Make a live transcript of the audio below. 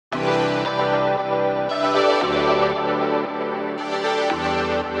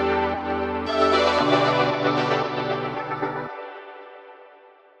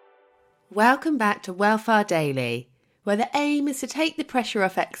Welcome back to Welfare Daily, where the aim is to take the pressure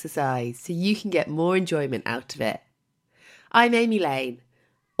off exercise so you can get more enjoyment out of it. I'm Amy Lane,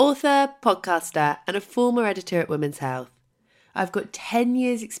 author, podcaster, and a former editor at Women's Health. I've got 10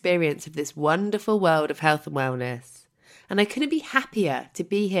 years' experience of this wonderful world of health and wellness, and I couldn't be happier to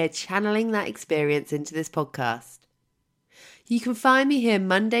be here channeling that experience into this podcast. You can find me here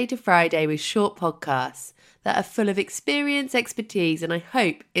Monday to Friday with short podcasts that are full of experience, expertise, and I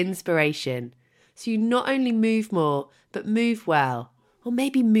hope inspiration. So you not only move more, but move well, or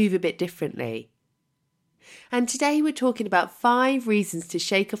maybe move a bit differently. And today we're talking about 5 reasons to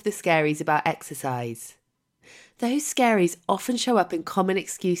shake off the scaries about exercise. Those scaries often show up in common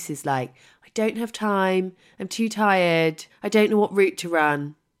excuses like, I don't have time, I'm too tired, I don't know what route to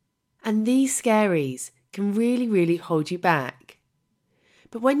run. And these scaries can really hold you back.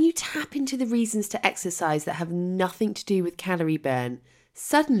 But when you tap into the reasons to exercise that have nothing to do with calorie burn,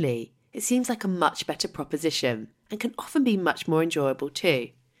 suddenly it seems like a much better proposition and can often be much more enjoyable too.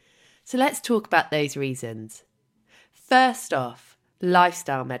 So let's talk about those reasons. First off,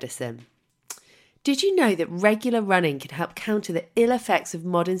 lifestyle medicine. Did you know that regular running can help counter the ill effects of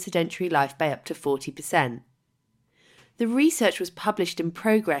modern sedentary life by up to 40%? The research was published in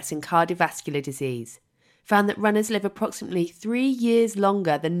Progress in Cardiovascular Disease, found that runners live approximately 3 years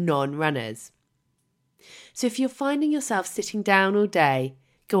longer than non-runners. So if you're finding yourself sitting down all day,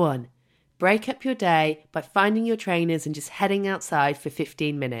 go on, break up your day by finding your trainers and just heading outside for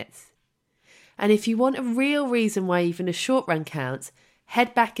 15 minutes. And if you want a real reason why even a short run counts,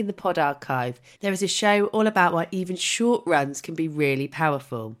 head back in the pod archive. There is a show all about why even short runs can be really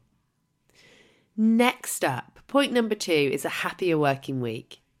powerful. Next up, point number 2 is a happier working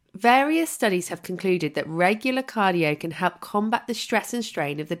week. Various studies have concluded that regular cardio can help combat the stress and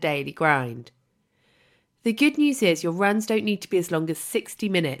strain of the daily grind. The good news is your runs don't need to be as long as 60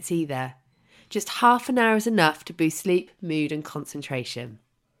 minutes either. Just half an hour is enough to boost sleep, mood and concentration.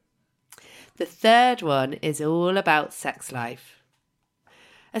 The third one is all about sex life.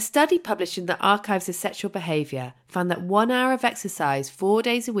 A study published in the Archives of Sexual Behaviour found that 1 hour of exercise 4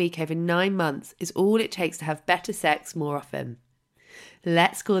 days a week over 9 months is all it takes to have better sex more often.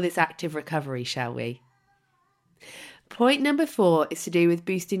 Let's call this active recovery, shall we? Point number 4 is to do with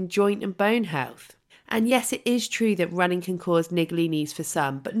boosting joint and bone health. And yes, it is true that running can cause niggly knees for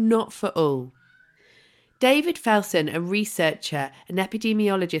some, but not for all. David Felsen, a researcher and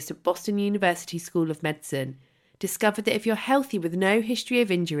epidemiologist at Boston University School of Medicine, discovered that if you're healthy with no history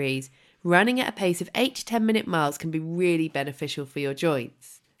of injuries, running at a pace of 8 to 10 minute miles can be really beneficial for your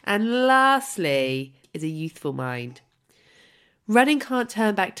joints. And lastly is a youthful mind. Running can't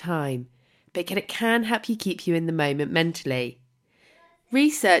turn back time, but it can help you keep you in the moment mentally.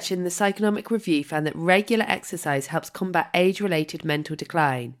 Research in the Psychonomic Review found that regular exercise helps combat age-related mental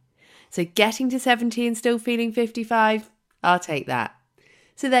decline. So getting to 70 and still feeling 55, I'll take that.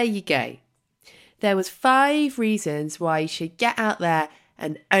 So there you go. There was 5 reasons why you should get out there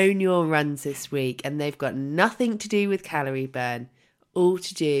and own your runs this week, and they've got nothing to do with calorie burn, all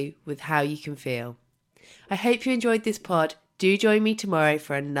to do with how you can feel. I hope you enjoyed this pod. Do join me tomorrow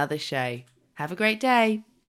for another show. Have a great day.